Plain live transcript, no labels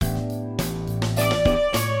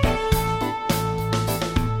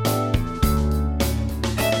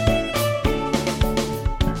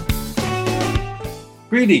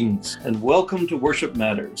Greetings and welcome to Worship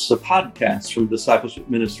Matters, a podcast from Discipleship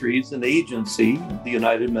Ministries, an agency of the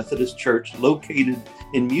United Methodist Church located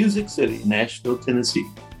in Music City, Nashville, Tennessee.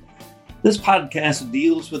 This podcast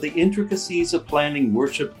deals with the intricacies of planning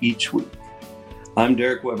worship each week. I'm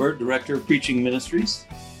Derek Weber, Director of Preaching Ministries.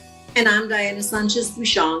 And I'm Diana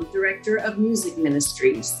Sanchez-Bouchon, Director of Music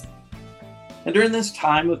Ministries. And during this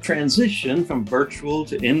time of transition from virtual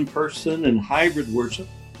to in-person and hybrid worship,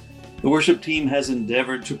 the worship team has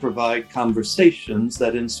endeavored to provide conversations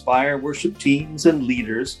that inspire worship teams and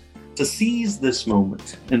leaders to seize this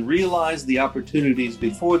moment and realize the opportunities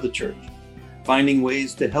before the church, finding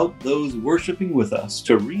ways to help those worshiping with us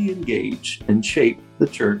to re-engage and shape the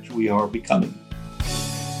church we are becoming.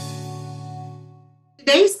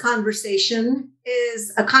 Today's conversation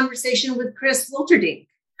is a conversation with Chris Wilterdink.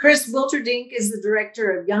 Chris Wilterdink is the Director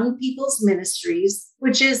of Young People's Ministries,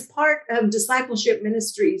 which is part of Discipleship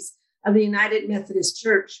Ministries of the United Methodist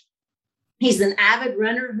Church. He's an avid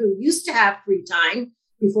runner who used to have free time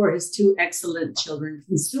before his two excellent children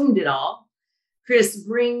consumed it all. Chris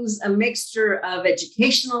brings a mixture of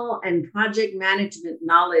educational and project management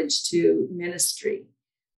knowledge to ministry.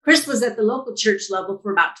 Chris was at the local church level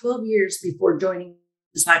for about 12 years before joining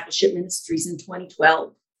Discipleship Ministries in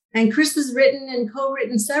 2012. And Chris has written and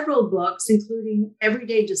co-written several books, including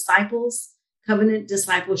Everyday Disciples, Covenant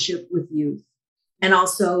Discipleship with Youth, and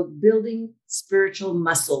also Building Spiritual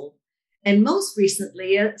Muscle. And most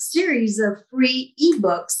recently, a series of free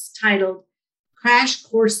ebooks titled Crash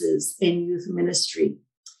Courses in Youth Ministry.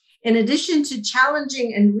 In addition to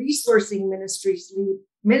challenging and resourcing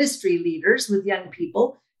ministry leaders with young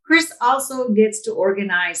people, Chris also gets to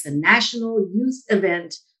organize a national youth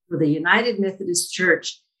event for the United Methodist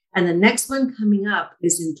Church. And the next one coming up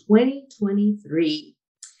is in 2023.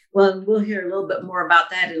 Well, we'll hear a little bit more about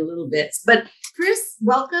that in a little bit. But Chris,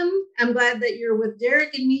 welcome. I'm glad that you're with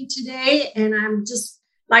Derek and me today. And I'm just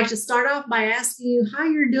like to start off by asking you how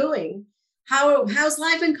you're doing. How's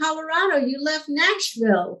life in Colorado? You left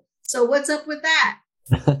Nashville. So what's up with that?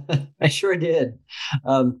 I sure did.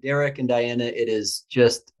 Derek and Diana, it is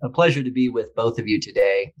just a pleasure to be with both of you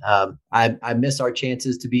today. I miss our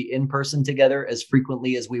chances to be in person together as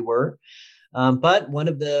frequently as we were. But one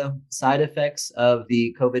of the side effects of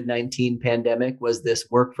the COVID-19 pandemic was this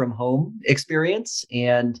work from home experience,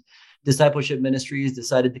 and Discipleship Ministries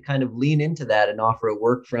decided to kind of lean into that and offer a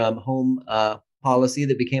work from home policy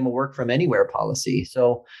that became a work from anywhere policy.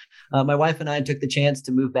 So my wife and I took the chance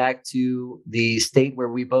to move back to the state where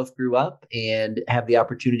we both grew up and have the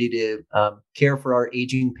opportunity to care for our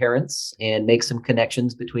aging parents and make some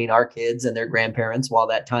connections between our kids and their grandparents while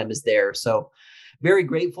that time is there. So very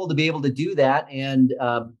grateful to be able to do that. And,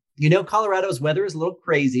 Colorado's weather is a little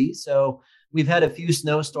crazy. So we've had a few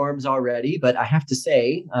snowstorms already, but I have to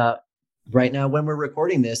say, right now, when we're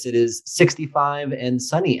recording this, it is 65 and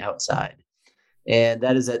sunny outside. And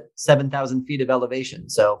that is at 7,000 feet of elevation.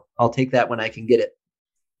 So I'll take that when I can get it.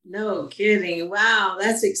 No kidding. Wow,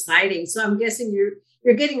 that's exciting. So I'm guessing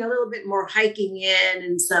you're getting a little bit more hiking in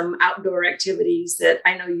and some outdoor activities that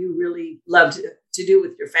I know you really love to do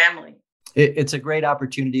with your family. It's a great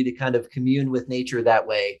opportunity to kind of commune with nature that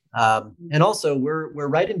way. And also we're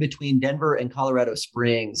right in between Denver and Colorado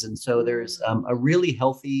Springs. And so there's a really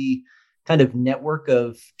healthy kind of network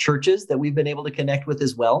of churches that we've been able to connect with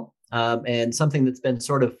as well. And something that's been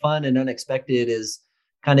sort of fun and unexpected is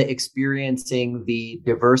kind of experiencing the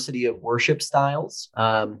diversity of worship styles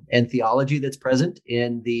and theology that's present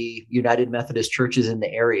in the United Methodist churches in the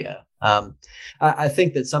area. I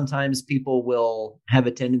think that sometimes people will have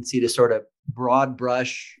a tendency to sort of broad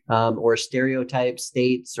brush or stereotype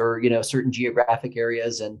states or, certain geographic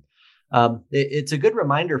areas. And it's a good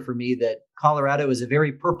reminder for me that Colorado is a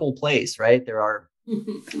very purple place, right? There are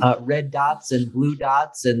red dots and blue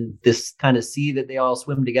dots and this kind of sea that they all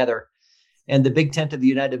swim together. And the big tent of the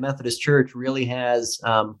United Methodist Church really has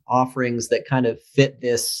offerings that kind of fit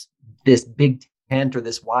this big tent or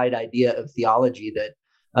this wide idea of theology that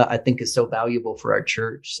I think is so valuable for our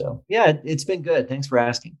church. So yeah, it's been good. Thanks for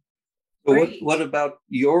asking. So what about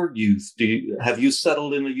your youth? Have you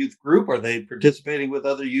settled in a youth group? Are they participating with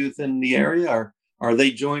other youth in the area? Or are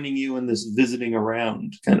they joining you in this visiting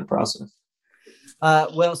around kind of process?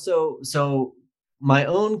 So my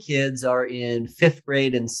own kids are in 5th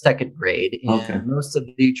grade and 2nd grade, and most of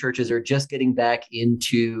the churches are just getting back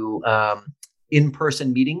into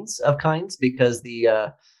in-person meetings of kinds because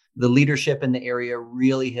the leadership in the area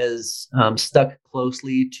really has stuck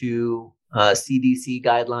closely to CDC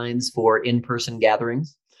guidelines for in-person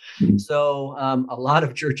gatherings. So a lot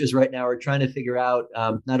of churches right now are trying to figure out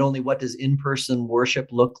not only what does in-person worship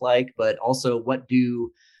look like, but also what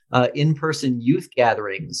do in-person youth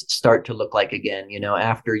gatherings start to look like again,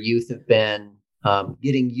 after youth have been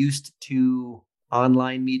getting used to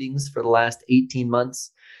online meetings for the last 18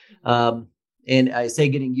 months. And I say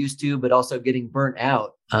getting used to, but also getting burnt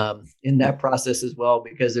out in that process as well,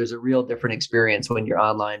 because there's a real different experience when you're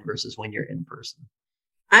online versus when you're in person.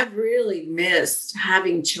 I've really missed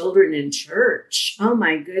having children in church. Oh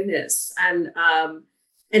my goodness. And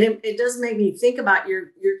it does make me think about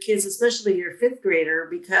your kids, especially your fifth grader,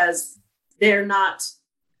 because they're not,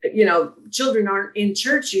 children aren't in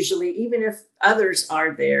church usually, even if others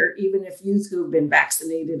are there, even if youth who've been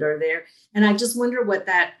vaccinated are there. And I just wonder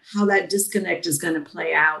how that disconnect is going to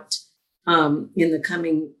play out in the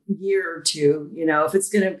coming year or two. If it's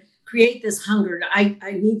going to create this hunger, I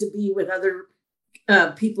need to be with other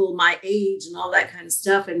people my age and all that kind of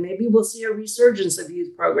stuff. And maybe we'll see a resurgence of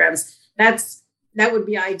youth programs. That would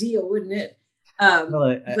be ideal, wouldn't it?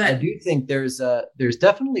 Well, I do think there's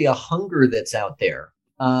definitely a hunger that's out there.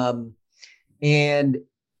 And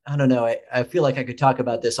I don't know, I feel like I could talk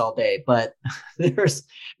about this all day, but do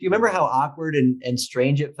you remember how awkward and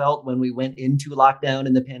strange it felt when we went into lockdown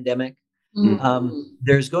in the pandemic? Mm-hmm.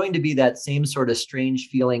 There's going to be that same sort of strange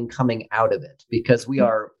feeling coming out of it, because we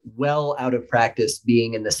are well out of practice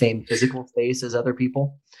being in the same physical space as other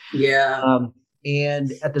people. Yeah.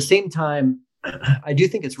 And at the same time, I do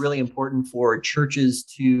think it's really important for churches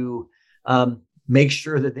to make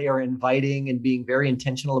sure that they are inviting and being very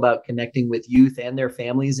intentional about connecting with youth and their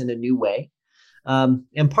families in a new way.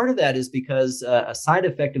 And part of that is because a side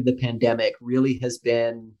effect of the pandemic really has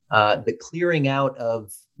been the clearing out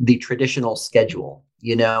of the traditional schedule.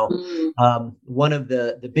 One of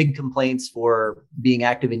the big complaints for being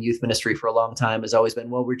active in youth ministry for a long time has always been,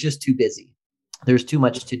 well, we're just too busy. There's too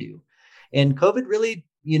much to do. And COVID really,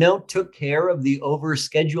 took care of the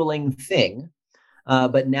overscheduling thing.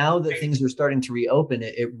 But now that things are starting to reopen,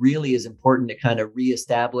 it really is important to kind of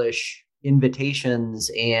reestablish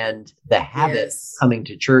invitations and the habit coming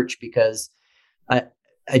to church, because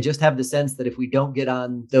I just have the sense that if we don't get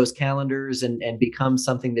on those calendars and become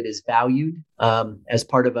something that is valued as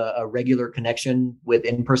part of a regular connection with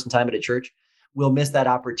in-person time at a church, we'll miss that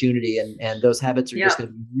opportunity. And those habits are just going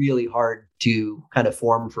to be really hard to kind of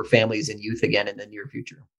form for families and youth again in the near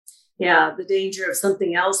future. Yeah, the danger of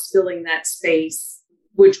something else filling that space,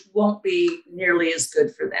 which won't be nearly as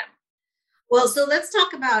good for them. Well, so let's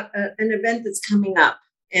talk about an event that's coming up.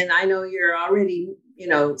 And I know you're already,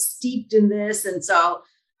 steeped in this. And so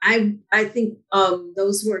I think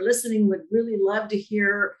those who are listening would really love to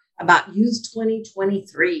hear about Youth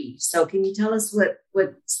 2023. So can you tell us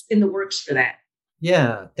what's in the works for that?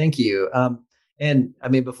 Yeah, thank you. And I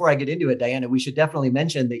mean, before I get into it, Diana, we should definitely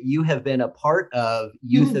mention that you have been a part of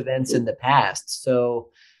youth events in the past. So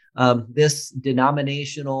this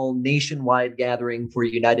denominational nationwide gathering for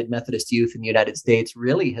United Methodist Youth in the United States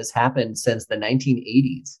really has happened since the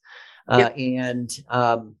 1980s.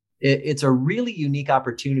 It's a really unique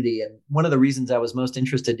opportunity. And one of the reasons I was most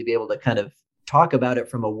interested to be able to kind of talk about it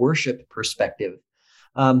from a worship perspective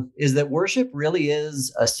is that worship really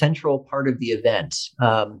is a central part of the event.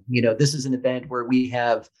 This is an event where we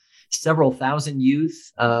have several thousand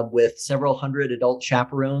youth with several hundred adult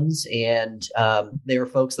chaperones, and they are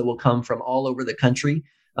folks that will come from all over the country.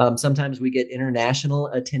 Sometimes we get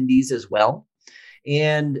international attendees as well.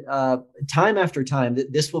 And time after time,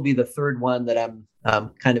 this will be the third one that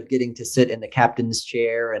I'm kind of getting to sit in the captain's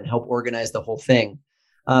chair and help organize the whole thing.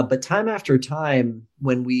 But time after time,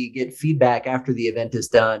 when we get feedback after the event is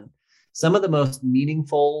done, some of the most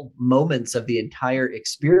meaningful moments of the entire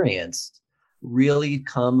experience really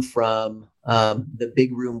come from the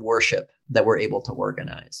big room worship that we're able to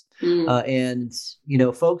organize. And,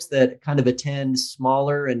 folks that kind of attend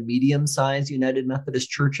smaller and medium-sized United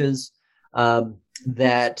Methodist churches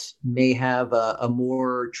that may have a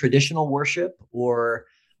more traditional worship or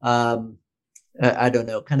I don't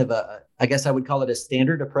know, kind of I guess I would call it a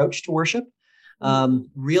standard approach to worship,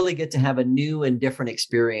 really get to have a new and different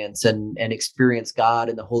experience and experience God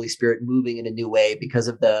and the Holy Spirit moving in a new way because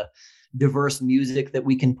of the diverse music that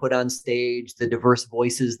we can put on stage, the diverse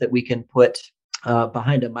voices that we can put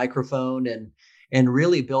behind a microphone, and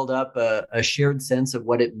really build up a shared sense of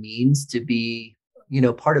what it means to be,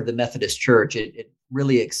 part of the Methodist Church. It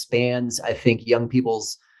really expands, I think, young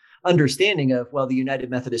people's understanding of, well, the United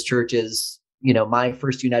Methodist Church is, my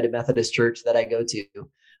first United Methodist church that I go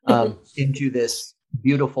to, into this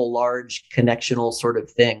beautiful, large, connectional sort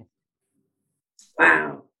of thing.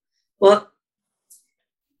 Wow. Well,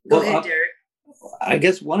 go ahead, Derek. I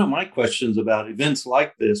guess one of my questions about events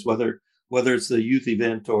like this, whether it's a youth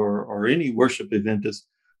event or any worship event, is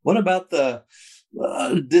what about the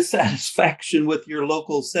dissatisfaction with your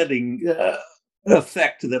local setting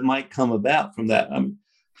effect that might come about from that.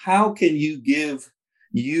 How can you give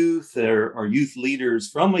youth or youth leaders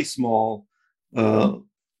from a small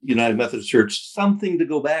United Methodist Church something to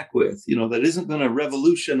go back with, that isn't going to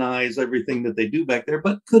revolutionize everything that they do back there,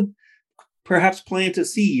 but could perhaps plant a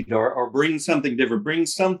seed or bring something different, bring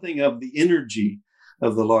something of the energy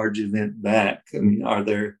of the large event back?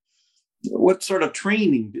 What sort of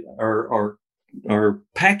training or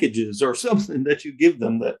packages or something that you give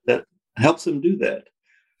them that helps them do that?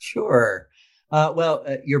 Sure.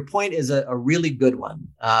 Your point is a really good one.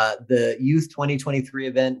 The Youth 2023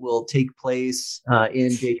 event will take place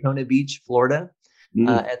in Daytona Beach, Florida,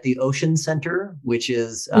 at the Ocean Center, which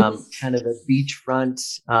is kind of a beachfront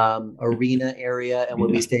arena area, and we'll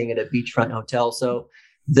be staying at a beachfront hotel. So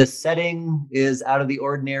the setting is out of the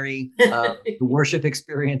ordinary. The worship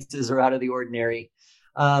experiences are out of the ordinary.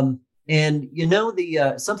 And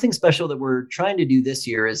the something special that we're trying to do this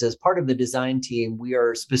year is, as part of the design team, we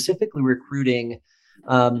are specifically recruiting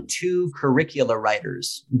 2 curricula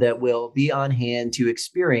writers that will be on hand to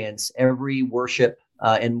experience every worship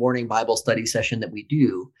and morning Bible study session that we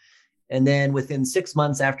do. And then within 6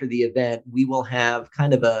 months after the event, we will have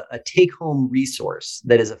kind of a take-home resource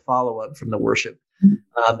that is a follow-up from the worship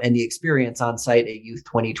and the experience on site at Youth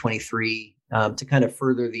 2023 to kind of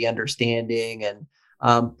further the understanding and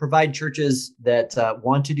provide churches that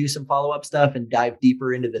want to do some follow-up stuff and dive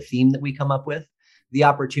deeper into the theme that we come up with the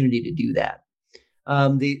opportunity to do that.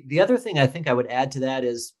 The other thing I think I would add to that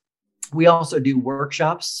is we also do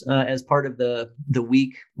workshops as part of the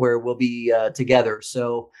week where we'll be together.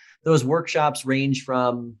 So those workshops range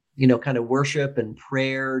from kind of worship and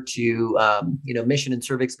prayer to mission and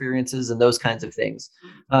serve experiences and those kinds of things.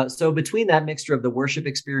 So between that mixture of the worship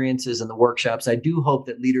experiences and the workshops, I do hope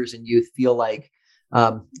that leaders and youth feel like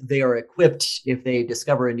they are equipped, if they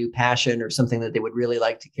discover a new passion or something that they would really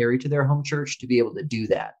like to carry to their home church, to be able to do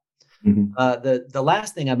that. Mm-hmm. The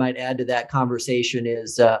last thing I might add to that conversation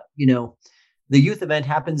is, the youth event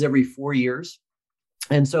happens every 4 years.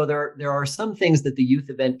 And so there are some things that the youth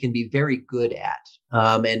event can be very good at.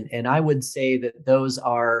 And I would say that those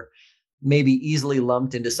are maybe easily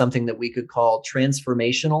lumped into something that we could call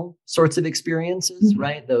transformational sorts of experiences, mm-hmm.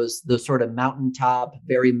 right? Those sort of mountaintop,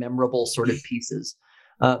 very memorable sort of pieces.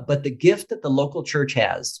 But the gift that the local church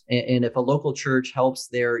has, and if a local church helps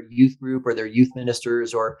their youth group or their youth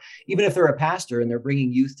ministers, or even if they're a pastor and they're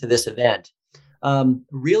bringing youth to this event,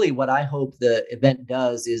 really what I hope the event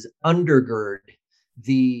does is undergird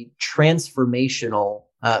the transformational,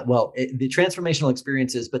 the transformational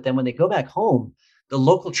experiences. But then when they go back home, the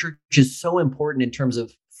local church is so important in terms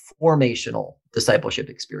of formational discipleship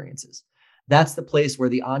experiences. That's the place where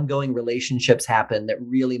the ongoing relationships happen that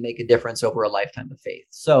really make a difference over a lifetime of faith.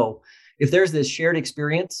 So if there's this shared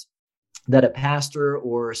experience that a pastor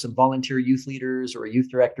or some volunteer youth leaders or a youth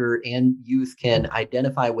director and youth can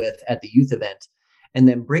identify with at the youth event, and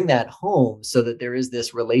then bring that home so that there is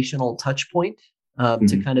this relational touch point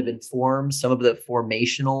to kind of inform some of the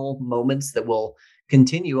formational moments that will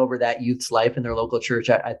continue over that youth's life in their local church,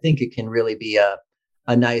 I think it can really be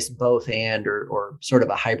a nice both and or sort of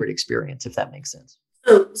a hybrid experience, if that makes sense.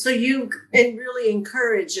 So you really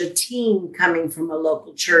encourage a team coming from a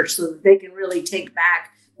local church so that they can really take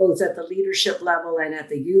back, both at the leadership level and at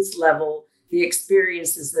the youth level, the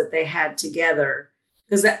experiences that they had together.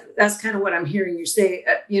 Because that's kind of what I'm hearing you say,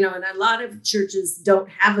 and a lot of churches don't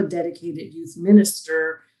have a dedicated youth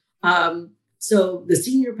minister. So the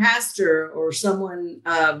senior pastor or someone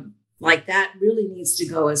like that really needs to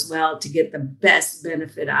go as well to get the best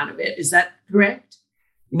benefit out of it. Is that correct?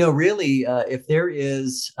 Really, if there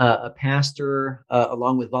is a pastor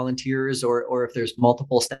along with volunteers or if there's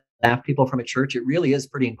multiple staff people from a church, it really is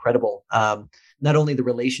pretty incredible. Not only the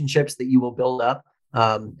relationships that you will build up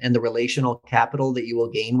and the relational capital that you will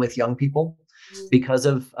gain with young people because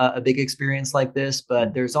of a big experience like this,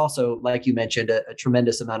 but there's also, like you mentioned, a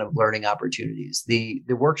tremendous amount of learning opportunities. The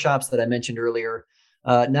workshops that I mentioned earlier,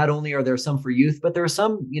 not only are there some for youth, but there are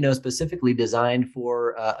some, specifically designed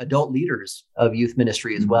for adult leaders of youth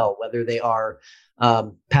ministry as well, whether they are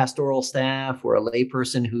pastoral staff or a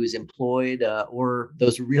layperson who's employed, or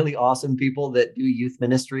those really awesome people that do youth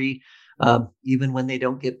ministry, even when they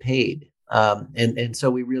don't get paid. And so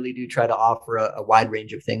we really do try to offer a wide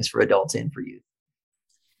range of things for adults and for youth.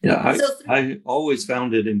 Yeah, I always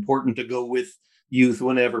found it important to go with youth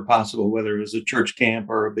whenever possible, whether it was a church camp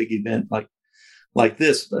or a big event like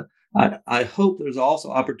this. But I hope there's also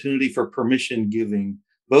opportunity for permission giving,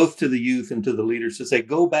 both to the youth and to the leaders, to say,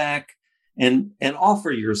 go back and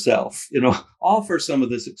offer yourself, offer some of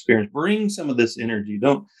this experience, bring some of this energy.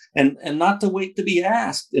 Don't and not to wait to be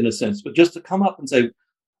asked in a sense, but just to come up and say,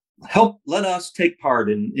 let us take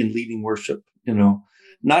part in leading worship,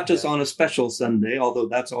 not just on a special Sunday, although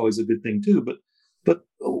that's always a good thing too, but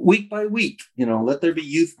week by week, let there be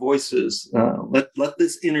youth voices. Let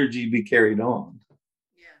this energy be carried on.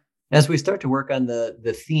 As we start to work on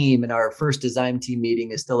the theme, and our first design team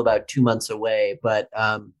meeting is still about 2 months away, but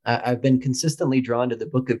I've been consistently drawn to the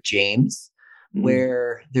book of James,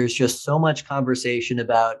 where there's just so much conversation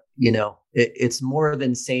about, it's more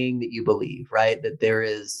than saying that you believe, right? That there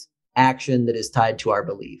is action that is tied to our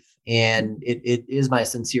belief. And it is my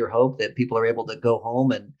sincere hope that people are able to go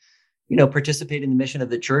home and, participate in the mission of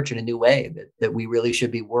the church in a new way, that we really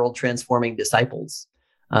should be world transforming disciples.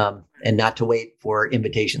 And not to wait for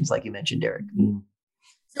invitations, like you mentioned, Derek.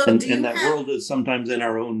 So and that world is sometimes in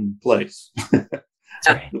our own place.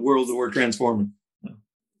 Right. The world that we're transforming. Do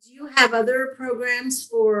you have other programs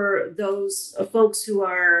for those folks who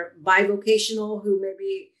are bivocational, who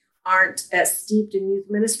maybe aren't as steeped in youth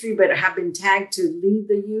ministry, but have been tagged to lead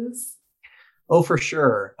the youth? Oh, for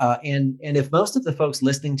sure. And if most of the folks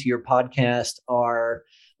listening to your podcast are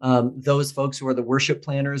those folks who are the worship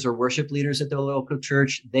planners or worship leaders at their local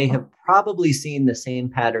church, they have probably seen the same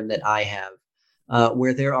pattern that I have,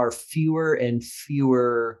 where there are fewer and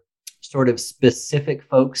fewer sort of specific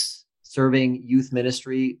folks serving youth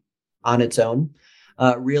ministry on its own.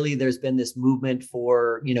 Really, there's been this movement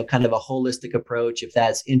for, kind of a holistic approach, if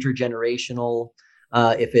that's intergenerational,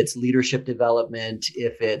 if it's leadership development,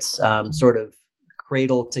 if it's sort of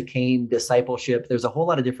cradle to cane discipleship. There's a whole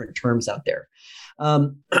lot of different terms out there.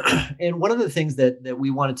 And one of the things that we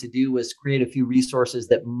wanted to do was create a few resources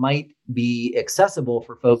that might be accessible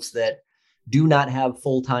for folks that do not have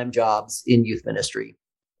full-time jobs in youth ministry,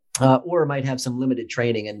 or might have some limited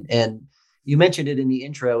training. And you mentioned it in the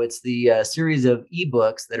intro. It's the series of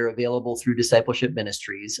ebooks that are available through Discipleship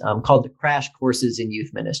Ministries, called the Crash Courses in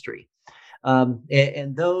Youth Ministry.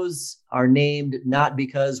 And those are named not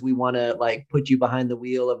because we want to put you behind the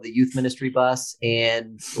wheel of the youth ministry bus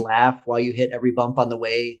and laugh while you hit every bump on the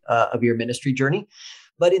way of your ministry journey,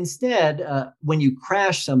 but instead, when you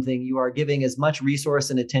crash something, you are giving as much resource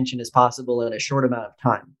and attention as possible in a short amount of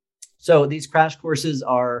time. So these crash courses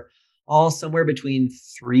are all somewhere between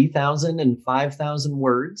 3,000 and 5,000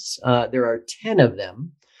 words. There are 10 of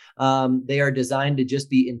them. They are designed to just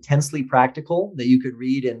be intensely practical, that you could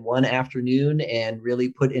read in one afternoon and really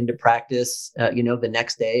put into practice, the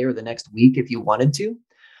next day or the next week if you wanted to.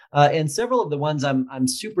 And several of the ones I'm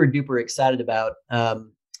super duper excited about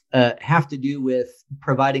have to do with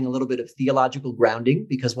providing a little bit of theological grounding,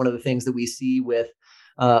 because one of the things that we see with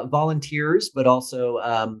volunteers, but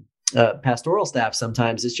also pastoral staff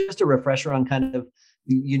sometimes, is just a refresher on kind of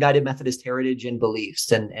United Methodist heritage and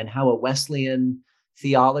beliefs, and how a Wesleyan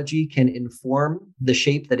theology can inform the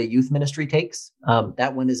shape that a youth ministry takes.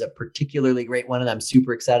 That one is a particularly great one, and I'm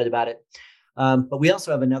super excited about it. But we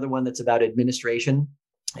also have another one that's about administration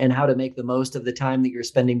and how to make the most of the time that you're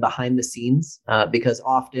spending behind the scenes. Because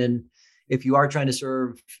often, if you are trying to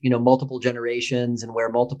serve, multiple generations and wear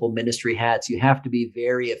multiple ministry hats, you have to be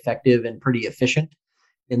very effective and pretty efficient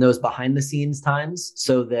in those behind the scenes times,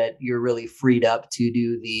 so that you're really freed up to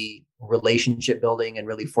do the relationship building and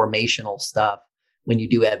really formational stuff when you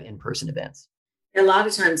do have in-person events. A lot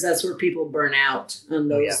of times that's where people burn out on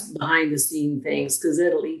those behind the scene things, because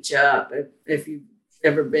it'll eat you up if you've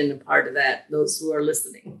ever been a part of that, those who are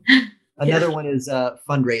listening. Another one is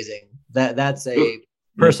fundraising. That's a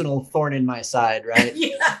personal thorn in my side, right?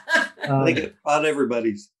 Yeah. I think it's not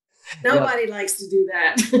everybody's. Nobody likes to do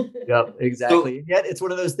that. Yep, exactly. So, yet it's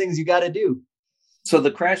one of those things you got to do. So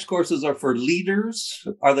the crash courses are for leaders.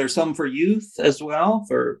 Are there some for youth as well,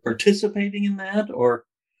 for participating in that, or?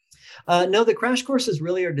 No, the crash courses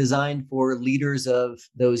really are designed for leaders of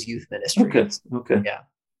those youth ministries. Okay. Yeah.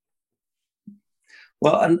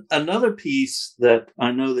 Well, another piece that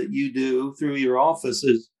I know that you do through your office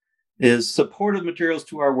is supportive materials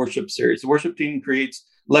to our worship series. The worship team creates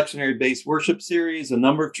lectionary-based worship series. A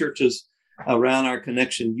number of churches around our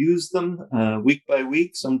connection use them week by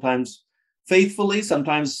week, sometimes faithfully,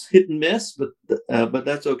 sometimes hit and miss, but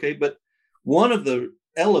that's okay. But one of the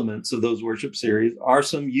elements of those worship series are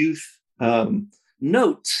some youth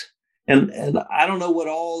notes, and I don't know what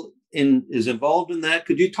all is involved in that.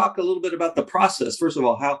 Could you talk a little bit about the process? First of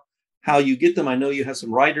all, how you get them? I know you have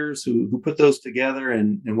some writers who put those together,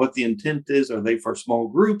 and what the intent is. Are they for small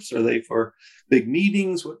groups? Are they for big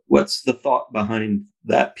meetings? What's the thought behind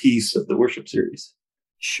that piece of the worship series?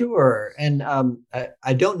 Sure. And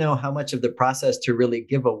I don't know how much of the process to really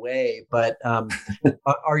give away, but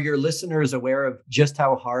are your listeners aware of just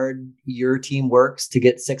how hard your team works to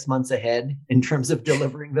get 6 months ahead in terms of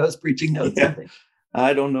delivering those preaching notes Yeah. and things?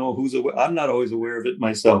 I don't know who's aware. I'm not always aware of it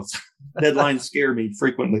myself. Deadlines scare me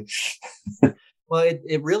frequently. Well,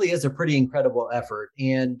 it really is a pretty incredible effort.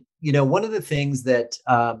 And, one of the things that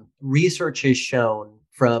research has shown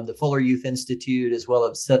from the Fuller Youth Institute, as well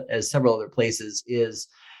as several other places, is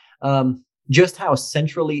just how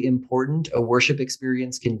centrally important a worship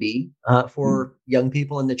experience can be for young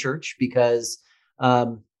people in the church. Because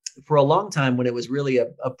for a long time, when it was really a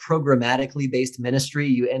programmatically based ministry,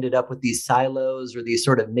 you ended up with these silos or these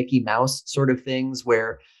sort of Mickey Mouse sort of things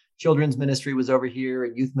where children's ministry was over here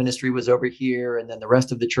and youth ministry was over here, and then the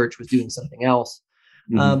rest of the church was doing something else.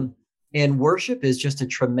 And worship is just a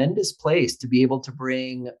tremendous place to be able to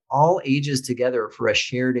bring all ages together for a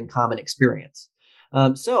shared and common experience.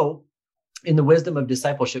 So in the wisdom of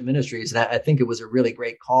discipleship ministries, and I think it was a really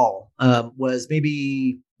great call, was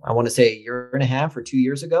maybe, I want to say, a year and a half or 2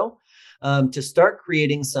 years ago, to start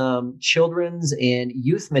creating some children's and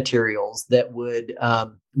youth materials that would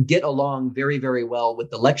get along very, very well with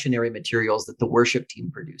the lectionary materials that the worship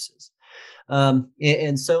team produces.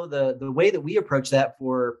 And so the way that we approach that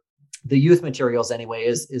for the youth materials anyway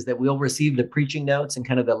is that we'll receive the preaching notes and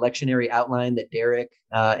kind of the lectionary outline that Derek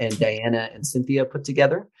and Diana and Cynthia put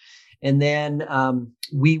together. And then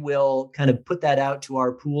we will kind of put that out to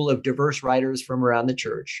our pool of diverse writers from around the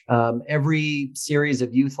church. Every series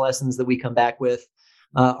of youth lessons that we come back with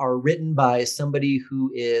are written by somebody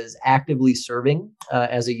who is actively serving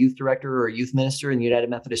as a youth director or a youth minister in the United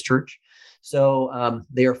Methodist Church. So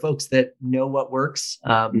they are folks that know what works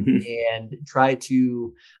and try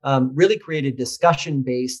to really create a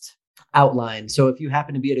discussion-based outline. So if you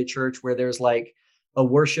happen to be at a church where there's like a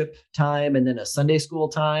worship time and then a Sunday school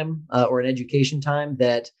time or an education time,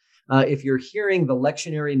 that if you're hearing the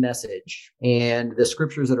lectionary message and the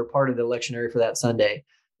scriptures that are part of the lectionary for that Sunday,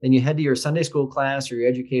 then you head to your Sunday school class or your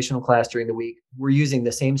educational class during the week. We're using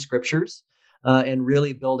the same scriptures and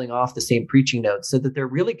really building off the same preaching notes so that there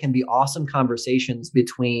really can be awesome conversations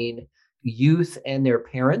between youth and their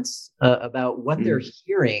parents about what they're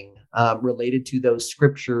hearing related to those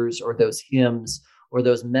scriptures or those hymns or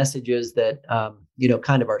those messages that,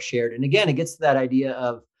 kind of are shared. And again, it gets to that idea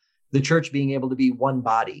of the church being able to be one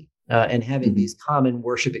body and having these common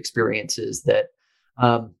worship experiences that,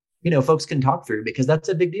 folks can talk through, because that's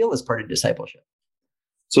a big deal as part of discipleship.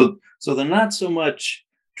 So they're not so much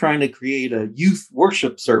trying to create a youth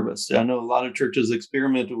worship service. I know a lot of churches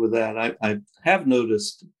experimented with that. I have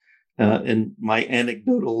noticed in my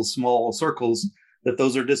anecdotal small circles that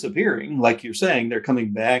those are disappearing. Like you're saying, they're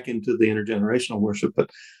coming back into the intergenerational worship, but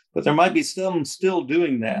there might be some still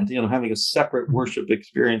doing that, having a separate worship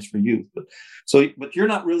experience for youth. But you're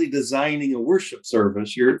not really designing a worship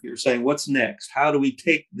service. You're saying, what's next? How do we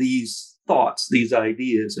take these thoughts, these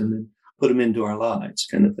ideas, and then put them into our lives,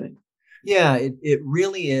 kind of thing? Yeah, it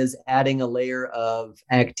really is adding a layer of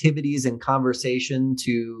activities and conversation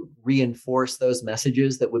to reinforce those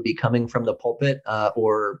messages that would be coming from the pulpit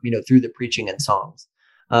or through the preaching and songs.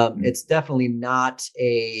 It's definitely not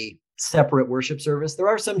a separate worship service. There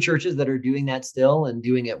are some churches that are doing that still and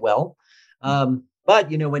doing it well.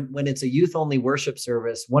 But when it's a youth only worship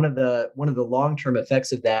service, one of the long-term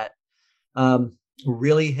effects of that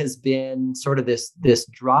really has been sort of this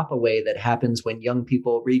drop away that happens when young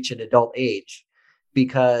people reach an adult age,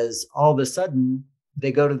 because all of a sudden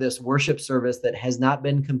they go to this worship service that has not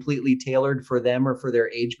been completely tailored for them or for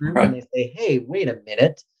their age group. Right. And they say, hey, wait a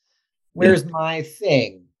minute, where's my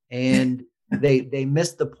thing? And they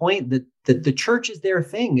miss the point that the church is their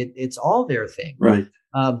thing. It's all their thing. Right.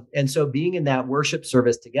 And so being in that worship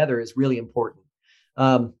service together is really important.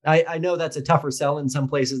 I know that's a tougher sell in some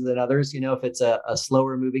places than others. If it's a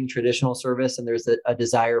slower moving traditional service and there's a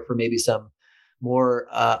desire for maybe some more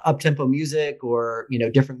up-tempo music or,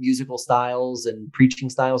 different musical styles and preaching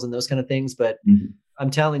styles and those kind of things. But I'm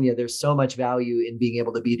telling you, there's so much value in being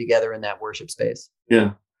able to be together in that worship space.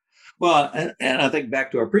 Yeah. Well, and I think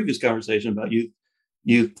back to our previous conversation about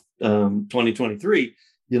youth 2023,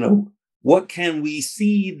 what can we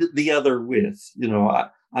seed the other with?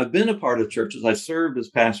 I've been a part of churches. I served as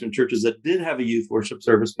pastor in churches that did have a youth worship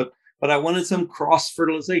service, but I wanted some cross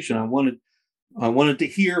fertilization. I wanted to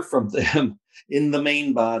hear from them in the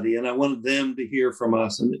main body, and I wanted them to hear from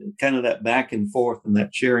us, and kind of that back and forth and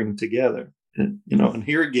that sharing together. And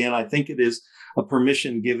here again, I think it is a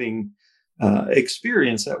permission giving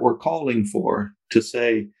experience that we're calling for, to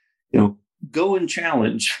say, go and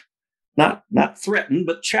challenge not threaten,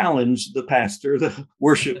 but challenge the pastor, the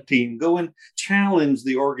worship team. Go and challenge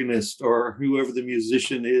the organist or whoever the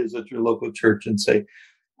musician is at your local church and say,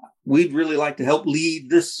 we'd really like to help lead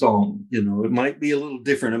this song. You know, it might be a little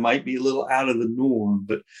different. It might be a little out of the norm,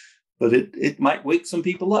 but it might wake some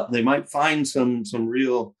people up. They might find some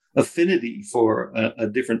real affinity for a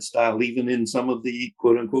different style, even in some of the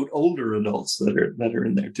quote unquote older adults that are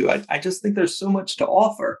in there too. I just think there's so much to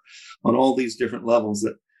offer on all these different levels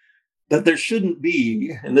that there shouldn't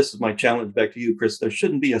be, and this is my challenge back to you, Chris, there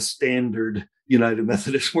shouldn't be a standard United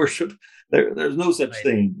Methodist worship. There's no such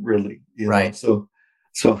thing, really. You know? Right.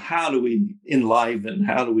 So how do we enliven?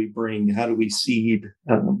 How do we seed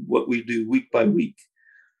what we do week by week?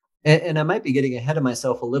 And I might be getting ahead of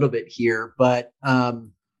myself a little bit here, but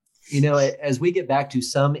as we get back to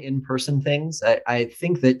some in-person things, I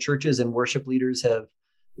think that churches and worship leaders have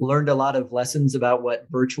learned a lot of lessons about what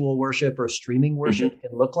virtual worship or streaming worship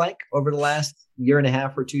can look like over the last year and a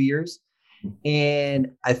half or 2 years.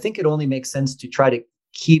 And I think it only makes sense to try to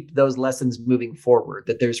keep those lessons moving forward,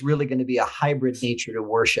 that there's really going to be a hybrid nature to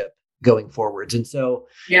worship going forwards. And so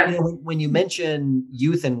when you mention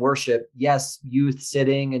youth and worship, yes, youth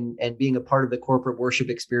sitting and being a part of the corporate worship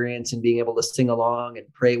experience and being able to sing along and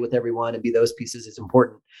pray with everyone and be those pieces is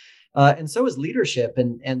important. And so is leadership.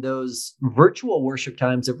 And those virtual worship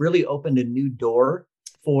times have really opened a new door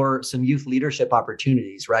for some youth leadership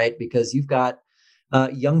opportunities, right? Because you've got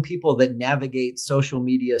young people that navigate social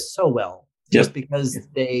media so well, just because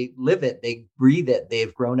they live it, they breathe it,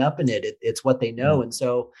 they've grown up in it. It's what they know. And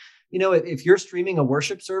so, if you're streaming a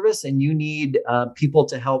worship service and you need people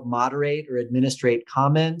to help moderate or administrate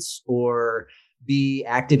comments or be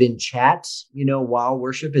active in chat, while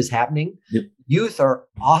worship is happening, youth are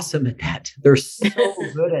awesome at that. They're so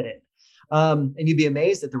good at it. And you'd be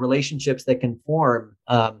amazed at the relationships that can form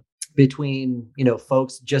between,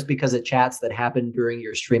 folks just because of chats that happen during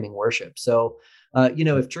your streaming worship. So,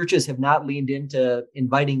 if churches have not leaned into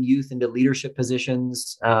inviting youth into leadership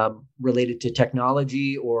positions related to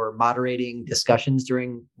technology or moderating discussions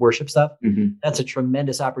during worship stuff, that's a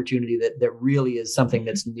tremendous opportunity that really is something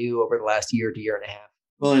that's new over the last year to year and a half.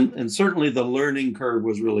 Well, and certainly the learning curve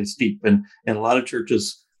was really steep, and a lot of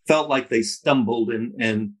churches felt like they stumbled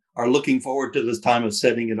and are looking forward to this time of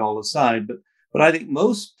setting it all aside. But I think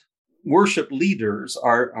most worship leaders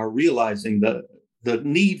are realizing the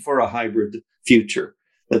need for a hybrid future,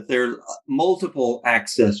 that there are multiple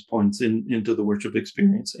access points into the worship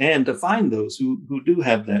experience, and to find those who do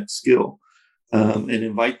have that skill and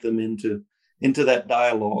invite them into that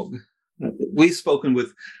dialogue. We've spoken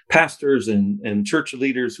with pastors and church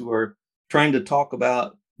leaders who are trying to talk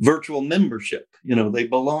about virtual membership. They're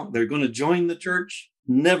going to join the church,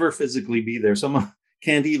 never physically be there. Some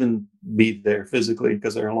can't even be there physically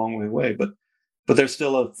because they're a long way away, but they're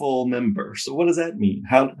still a full member. So what does that mean?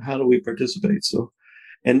 How do we participate? So,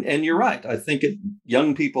 and you're right. I think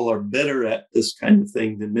young people are better at this kind of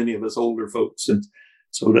thing than many of us older folks. And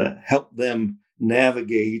so to help them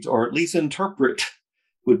navigate or at least interpret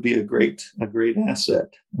would be a great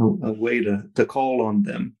asset, a way to call on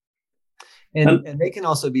them. And they can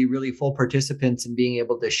also be really full participants in being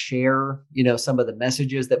able to share, some of the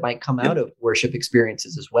messages that might come out of worship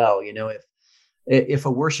experiences as well. If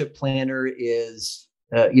a worship planner is,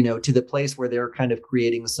 to the place where they're kind of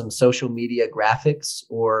creating some social media graphics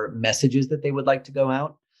or messages that they would like to go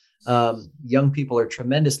out, young people are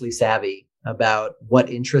tremendously savvy about what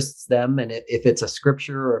interests them. And if it's a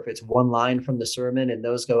scripture or if it's one line from the sermon and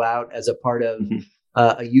those go out as a part of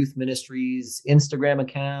a youth ministry's Instagram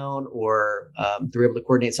account, or they're able to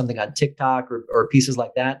coordinate something on TikTok or pieces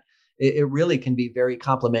like that, it really can be very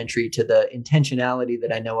complementary to the intentionality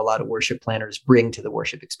that I know a lot of worship planners bring to the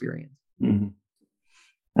worship experience.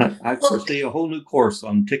 I foresee a whole new course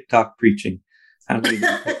on TikTok preaching. That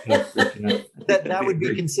would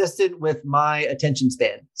be consistent with my attention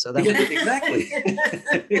span. So that would be exactly.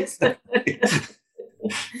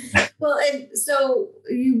 Well, and so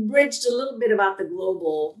you bridged a little bit about the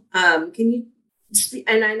global. Can you speak?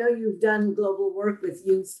 And I know you've done global work with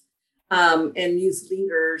youth and youth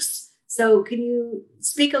leaders. So can you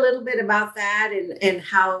speak a little bit about that and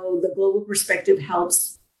how the global perspective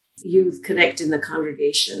helps youth connect in the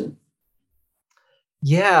congregation?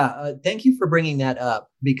 Yeah, thank you for bringing that up,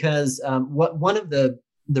 because one of the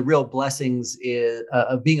real blessings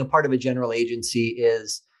of being a part of a general agency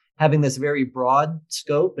is having this very broad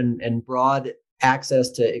scope and broad access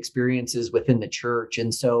to experiences within the church.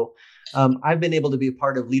 And so I've been able to be a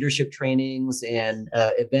part of leadership trainings and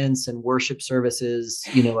events and worship services,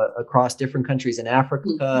 across different countries in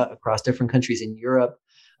Africa, across different countries in Europe,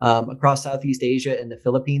 across Southeast Asia and the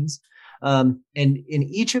Philippines. And in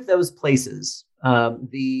each of those places,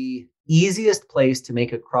 the easiest place to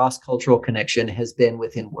make a cross-cultural connection has been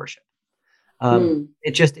within worship.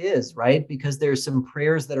 It just is, right? Because there's some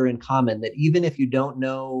prayers that are in common that even if you don't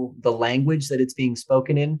know the language that it's being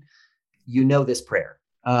spoken in, you know this prayer,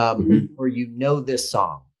 or you know this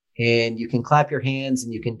song, and you can clap your hands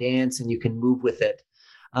and you can dance and you can move with it.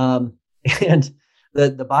 And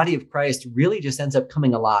the body of Christ really just ends up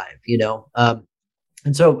coming alive,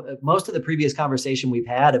 and so most of the previous conversation we've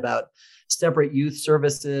had about separate youth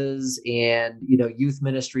services and, youth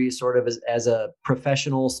ministry sort of as a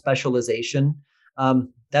professional specialization,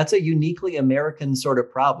 that's a uniquely American sort of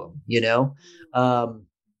problem,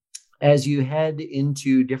 As you head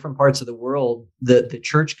into different parts of the world, the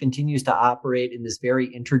church continues to operate in this very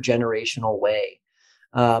intergenerational way.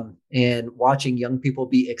 And watching young people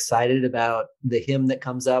be excited about the hymn that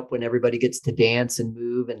comes up when everybody gets to dance and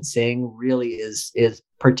move and sing really is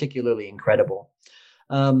particularly incredible.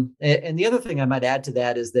 And the other thing I might add to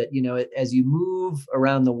that is that, as you move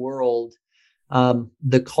around the world,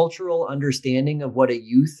 the cultural understanding of what a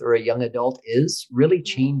youth or a young adult is really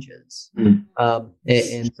changes.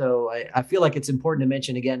 And so I feel like it's important to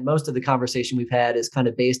mention, again, most of the conversation we've had is kind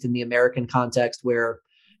of based in the American context, where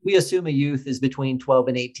we assume a youth is between 12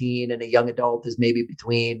 and 18 and a young adult is maybe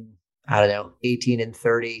between, 18 and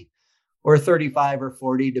 30 or 35 or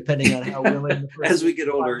 40, depending on how willing the person as we get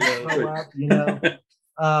older.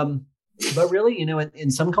 But really,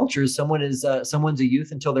 in some cultures, someone's a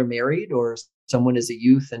youth until they're married, or someone is a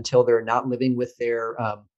youth until they're not living with their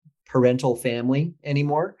parental family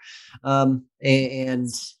anymore. And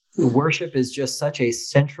worship is just such a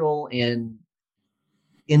central and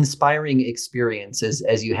inspiring experience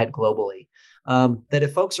as you head globally. That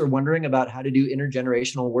if folks are wondering about how to do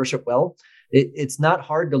intergenerational worship well, it's not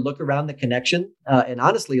hard to look around the connection. And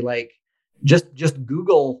honestly, just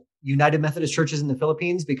Google United Methodist Churches in the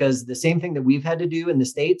Philippines, because the same thing that we've had to do in the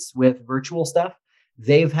States with virtual stuff,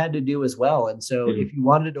 they've had to do as well. And so if you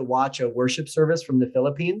wanted to watch a worship service from the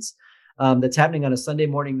Philippines that's happening on a Sunday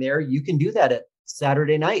morning there, you can do that at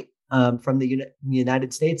Saturday night from the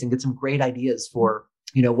United States and get some great ideas for,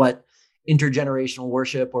 what intergenerational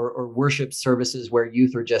worship or worship services where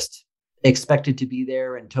youth are just expected to be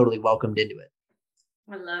there and totally welcomed into it.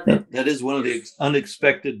 I love it. That is one of the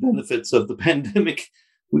unexpected benefits of the pandemic.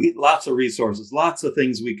 We get lots of resources, lots of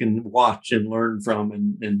things we can watch and learn from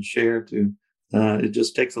and share to. It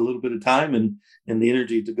just takes a little bit of time and the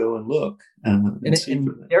energy to go and look.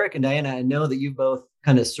 And Derek and Diana, I know that you've both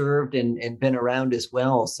kind of served and been around as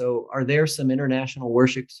well. So are there some international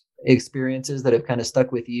worship experiences that have kind of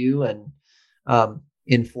stuck with you and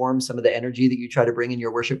informed some of the energy that you try to bring in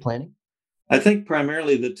your worship planning? I think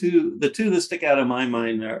primarily the two that stick out in my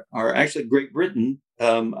mind are actually Great Britain.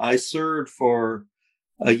 I served for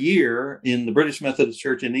a year in the British Methodist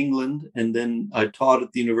Church in England, and then I taught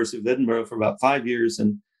at the University of Edinburgh for about 5 years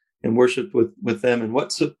and worshiped with them. And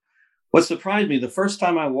what surprised me, the first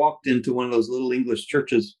time I walked into one of those little English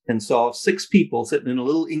churches and saw 6 people sitting in a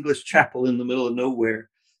little English chapel in the middle of nowhere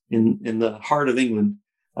in the heart of England,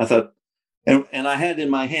 I thought, and I had in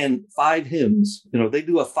my hand 5 hymns. They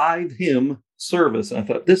do a 5 hymn service. I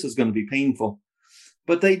thought, this is going to be painful.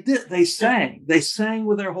 But they sang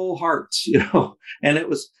with their whole hearts, and it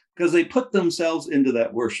was because they put themselves into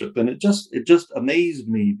that worship. And it just amazed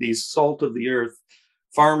me. These salt of the earth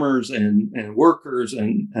farmers and workers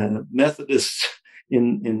and Methodists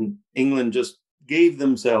in England just gave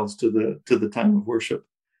themselves to the time of worship.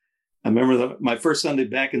 I remember my first Sunday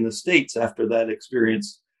back in the States after that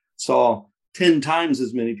experience saw 10 times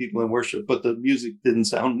as many people in worship, but the music didn't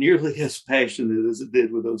sound nearly as passionate as it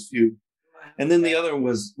did with those few. And then the other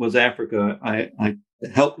was Africa. I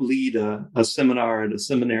helped lead a seminar at a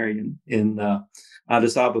seminary in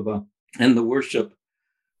Addis Ababa, and the worship,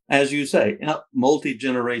 as you say,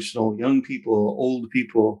 multi-generational, young people, old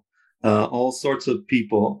people, all sorts of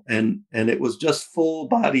people, and it was just full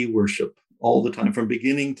body worship all the time from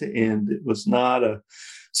beginning to end. It was not a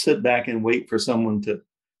sit back and wait for someone to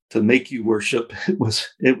make you worship. It was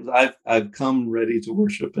I've come ready to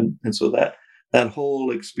worship, and so that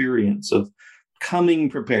whole experience of coming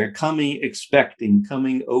prepared, coming expecting,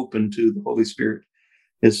 coming open to the Holy Spirit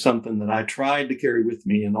is something that I tried to carry with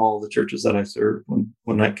me in all the churches that I served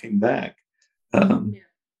when I came back. But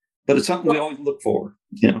it's something we always look for,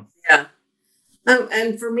 Yeah.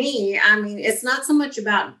 And for me, I mean, it's not so much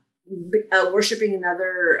about worshiping in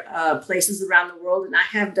other places around the world, and I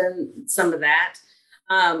have done some of that.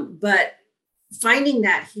 But finding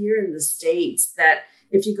that here in the States, that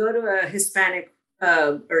if you go to a Hispanic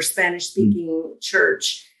or Spanish-speaking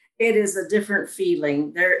church, it is a different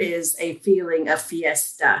feeling. There is a feeling of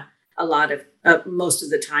fiesta, a lot of most of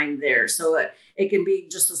the time there. So it can be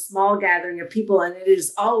just a small gathering of people, and it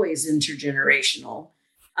is always intergenerational.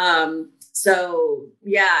 So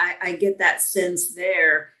yeah, I get that sense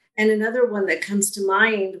there. And another one that comes to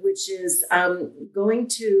mind, which is going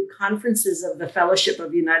to conferences of the Fellowship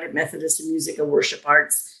of United Methodists in Music and Worship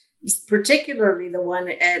Arts, particularly the one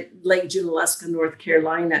at Lake Junaluska, North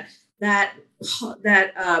Carolina. That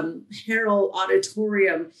Harrell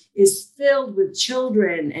Auditorium is filled with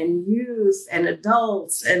children and youth and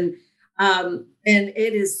adults, and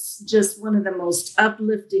it is just one of the most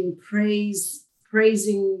uplifting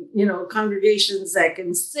praising congregations that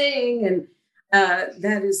can sing, and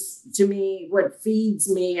that is to me what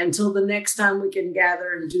feeds me until the next time we can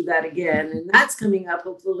gather and do that again. And that's coming up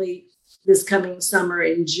hopefully this coming summer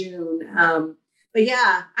in June. But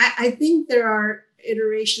yeah, I think there are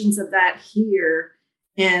iterations of that here,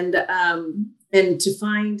 and to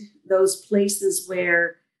find those places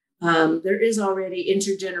where there is already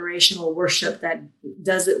intergenerational worship that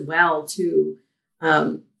does it well too.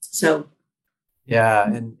 So. Yeah,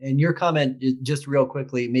 and your comment just real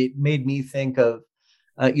quickly made me think of,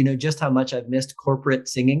 just how much I've missed corporate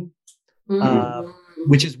singing,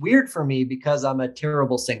 which is weird for me because I'm a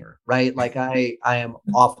terrible singer, right? Like I am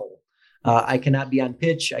awful. I cannot be on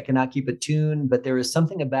pitch. I cannot keep a tune. But there is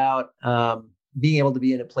something about being able to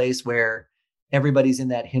be in a place where everybody's in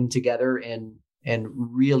that hymn together and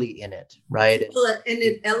really in it, right? And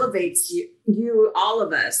it elevates you, all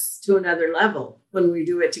of us, to another level when we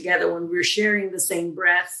do it together, when we're sharing the same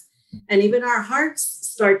breath, and even our hearts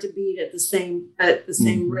start to beat at the same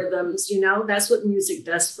rhythms. That's what music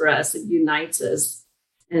does for us. It unites us.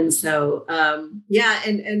 And so,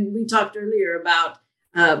 and we talked earlier about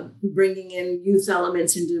bringing in youth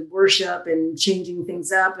elements into worship and changing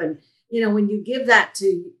things up. And, when you give that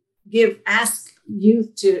ask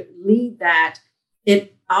youth to lead that,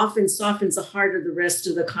 it often softens the heart of the rest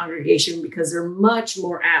of the congregation, because they're much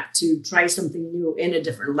more apt to try something new in a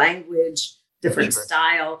different language, different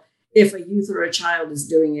style, if a youth or a child is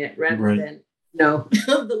doing it, rather than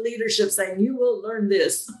the leadership saying, you will learn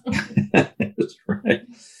this. That's right.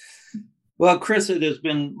 Well, Chris, it has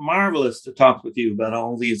been marvelous to talk with you about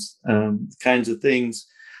all these kinds of things.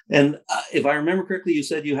 And if I remember correctly, you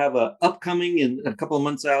said you have a upcoming in a couple of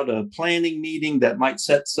months out, a planning meeting that might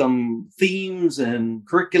set some themes and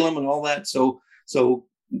curriculum and all that. So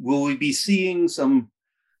will we be seeing some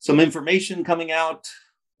information coming out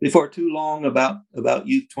before too long about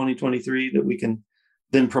Youth 2023 that we can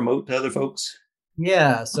then promote to other folks?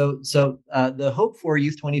 Yeah. So the hope for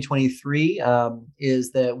Youth 2023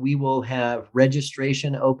 is that we will have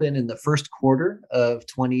registration open in the first quarter of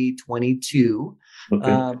 2022,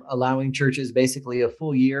 allowing churches basically a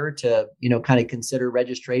full year to, kind of consider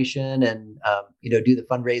registration and, do the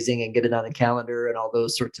fundraising and get it on the calendar and all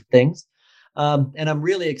those sorts of things. And I'm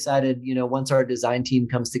really excited, once our design team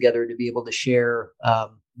comes together, to be able to share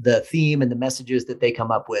the theme and the messages that they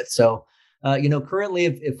come up with. So currently,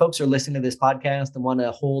 if folks are listening to this podcast and want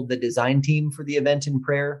to hold the design team for the event in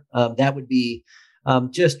prayer, that would be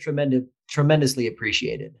just tremendously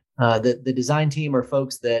appreciated. The design team are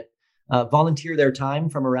folks that volunteer their time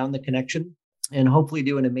from around the connection and hopefully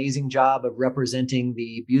do an amazing job of representing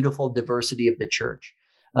the beautiful diversity of the church,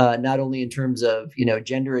 not only in terms of,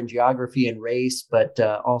 gender and geography and race, but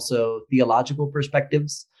also theological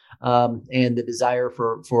perspectives and the desire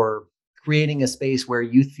for creating a space where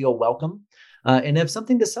youth feel welcome and have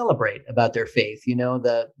something to celebrate about their faith.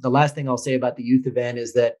 The last thing I'll say about the youth event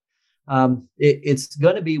is that it's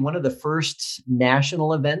going to be one of the first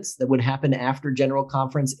national events that would happen after General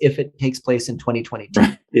Conference if it takes place in 2022.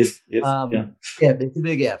 It's a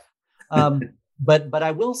big if. But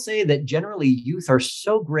I will say that generally youth are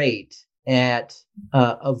so great at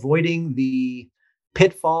avoiding the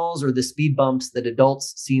pitfalls or the speed bumps that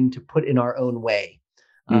adults seem to put in our own way.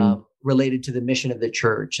 Related to the mission of the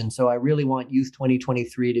church. And so I really want Youth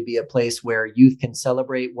 2023 to be a place where youth can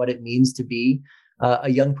celebrate what it means to be a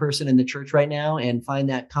young person in the church right now and find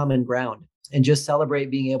that common ground and just celebrate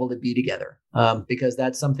being able to be together. Because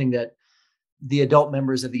that's something that the adult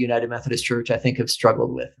members of the United Methodist Church, I think, have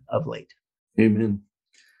struggled with of late. Amen.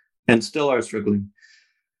 And still are struggling.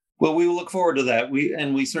 Well, we will look forward to that.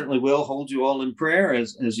 We certainly will hold you all in prayer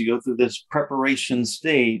as you go through this preparation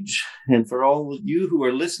stage. And for all of you who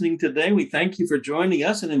are listening today, we thank you for joining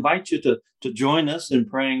us and invite you to join us in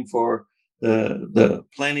praying for the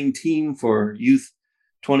planning team for Youth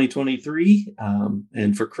 2023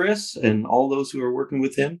 and for Chris and all those who are working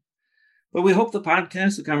with him. But we hope the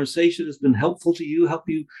podcast, the conversation has been helpful to you, help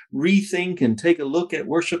you rethink and take a look at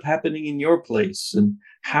worship happening in your place and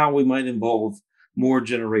how we might involve more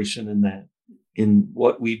generation in that. in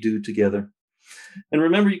what we do together. And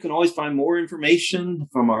remember, you can always find more information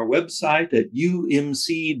from our website at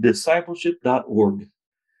umcdiscipleship.org.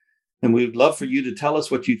 And we would love for you to tell us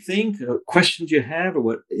what you think, questions you have, or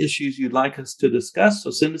what issues you'd like us to discuss. So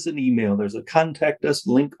send us an email. There's a contact us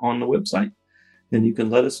link on the website, and you can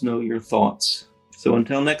let us know your thoughts. So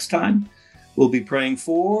until next time, we'll be praying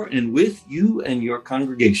for and with you and your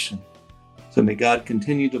congregation. So may God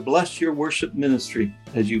continue to bless your worship ministry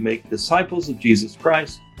as you make disciples of Jesus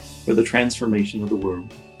Christ for the transformation of the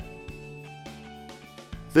world.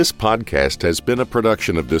 This podcast has been a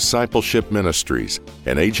production of Discipleship Ministries,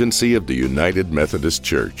 an agency of the United Methodist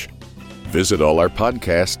Church. Visit all our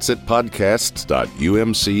podcasts at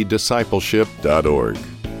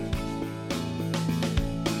podcasts.umcdiscipleship.org.